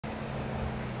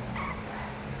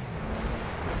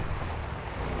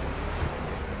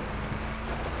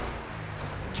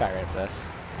try right up this.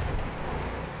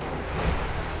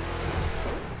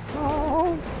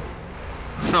 Oh.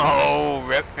 Oh,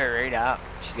 rip her right up.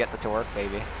 She's got the torque,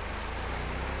 baby.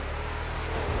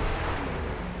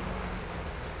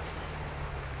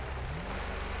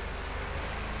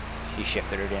 He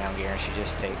shifted her down gear and she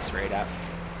just takes right up.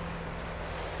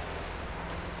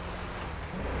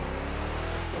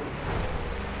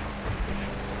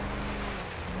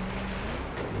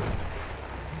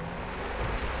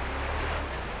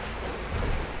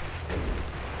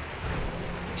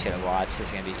 You should have watched. This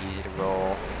is going to be easy to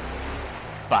roll.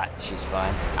 But she's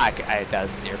fun. It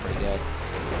does steer pretty good.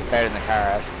 Better than the car,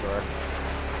 that's for sure.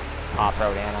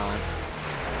 Off-road and on.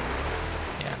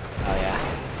 Yeah. Oh, yeah.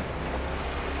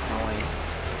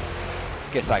 Nice.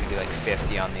 Guess I can do like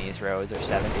 50 on these roads or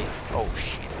 70. Oh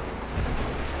shit.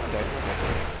 Okay.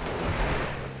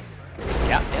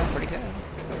 Yeah, pretty good.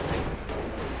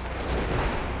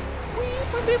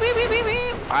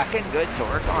 Fucking good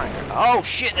torque on her. Oh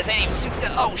shit, this ain't even souped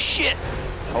up. Oh shit.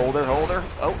 Hold her.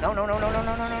 Oh no. No,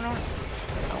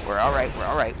 we're alright.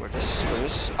 We're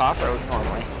just off-roading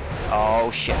normally.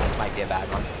 Oh shit, this might be a bad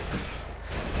one.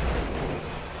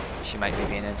 She might be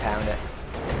being impounded.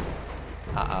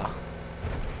 Uh-oh.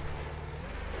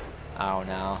 Oh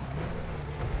no.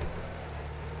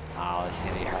 Oh, this is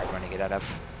gonna be a hard one to get out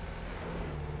of.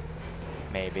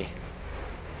 Maybe.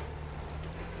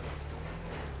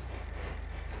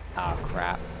 Oh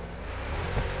crap.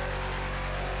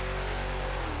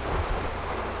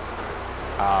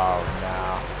 Oh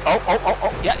no. Oh,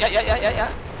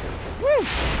 yeah. Woo!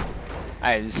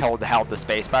 I just held the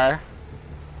space bar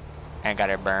and got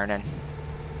it burning.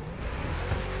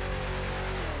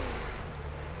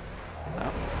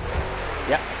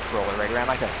 Yep, roll it right around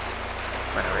like this.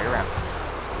 Run it right around.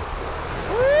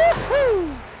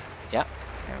 Woohoo! Yep,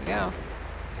 there we go.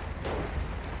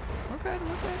 We're good.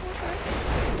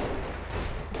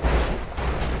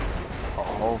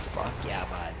 Oh, fuck yeah,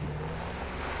 bud.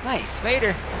 Nice, made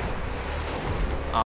her.